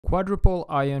Quadrupole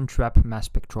ion trap mass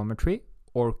spectrometry,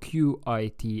 or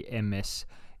QIT MS,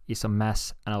 is a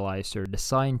mass analyzer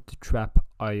designed to trap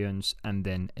ions and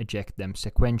then eject them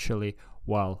sequentially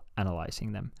while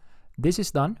analyzing them. This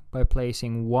is done by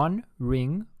placing one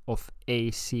ring of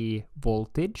AC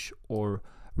voltage or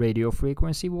radio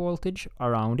frequency voltage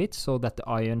around it so that the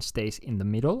ion stays in the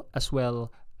middle, as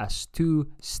well as two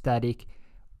static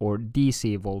or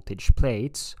DC voltage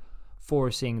plates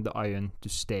forcing the ion to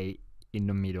stay in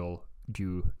the middle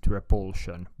due to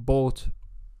repulsion, both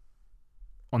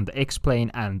on the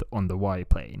X-plane and on the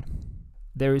Y-plane.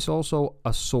 There is also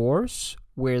a source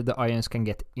where the ions can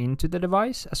get into the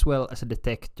device, as well as a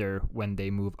detector when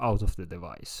they move out of the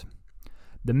device.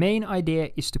 The main idea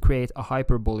is to create a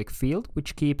hyperbolic field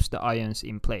which keeps the ions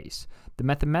in place. The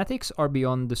mathematics are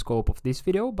beyond the scope of this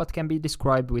video, but can be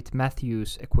described with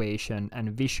Mathieu's equation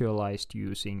and visualized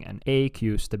using an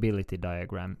AQ stability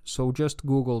diagram. So just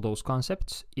Google those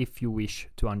concepts if you wish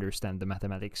to understand the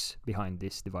mathematics behind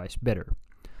this device better.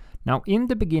 Now, in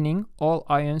the beginning, all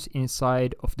ions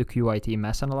inside of the QIT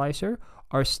mass analyzer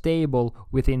are stable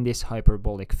within this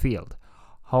hyperbolic field.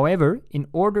 However, in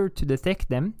order to detect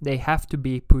them, they have to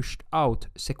be pushed out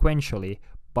sequentially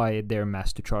by their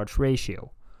mass-to-charge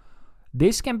ratio.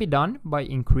 This can be done by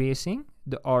increasing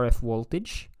the RF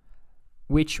voltage,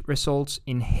 which results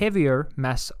in heavier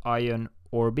mass ion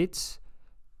orbits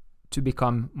to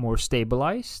become more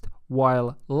stabilized,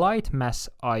 while light mass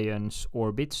ions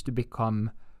orbits to become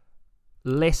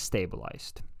less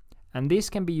stabilized. And this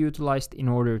can be utilized in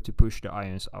order to push the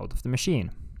ions out of the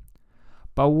machine.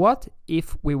 But what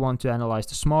if we want to analyze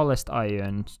the smallest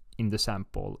ions in the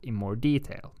sample in more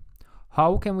detail?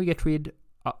 How can we get rid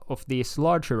of these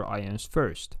larger ions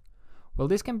first? Well,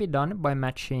 this can be done by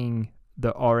matching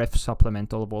the RF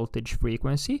supplemental voltage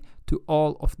frequency to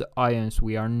all of the ions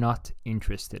we are not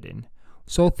interested in.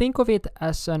 So think of it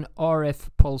as an RF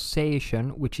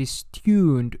pulsation which is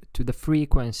tuned to the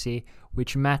frequency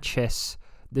which matches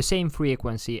the same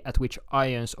frequency at which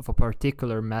ions of a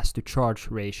particular mass-to-charge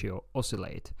ratio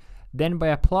oscillate. Then by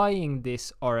applying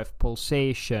this RF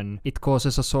pulsation, it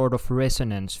causes a sort of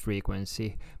resonance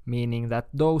frequency, meaning that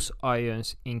those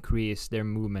ions increase their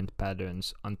movement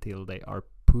patterns until they are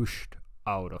pushed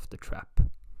out of the trap.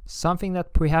 Something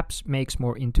that perhaps makes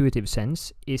more intuitive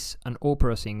sense is an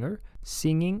opera singer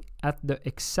singing at the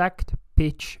exact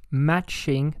pitch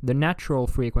matching the natural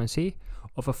frequency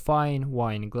of a fine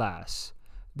wine glass.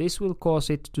 This will cause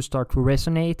it to start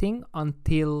resonating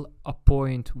until a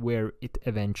point where it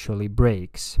eventually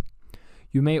breaks.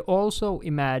 You may also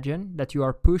imagine that you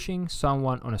are pushing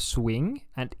someone on a swing,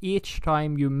 and each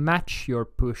time you match your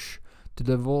push to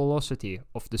the velocity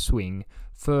of the swing,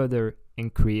 further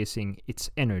increasing its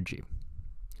energy.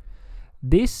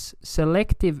 This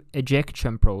selective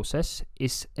ejection process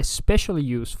is especially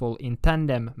useful in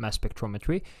tandem mass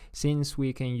spectrometry, since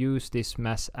we can use this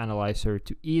mass analyzer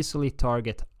to easily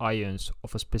target ions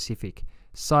of a specific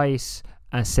size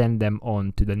and send them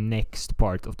on to the next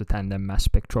part of the tandem mass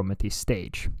spectrometry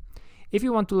stage. If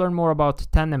you want to learn more about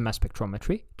tandem mass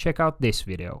spectrometry, check out this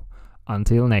video.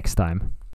 Until next time.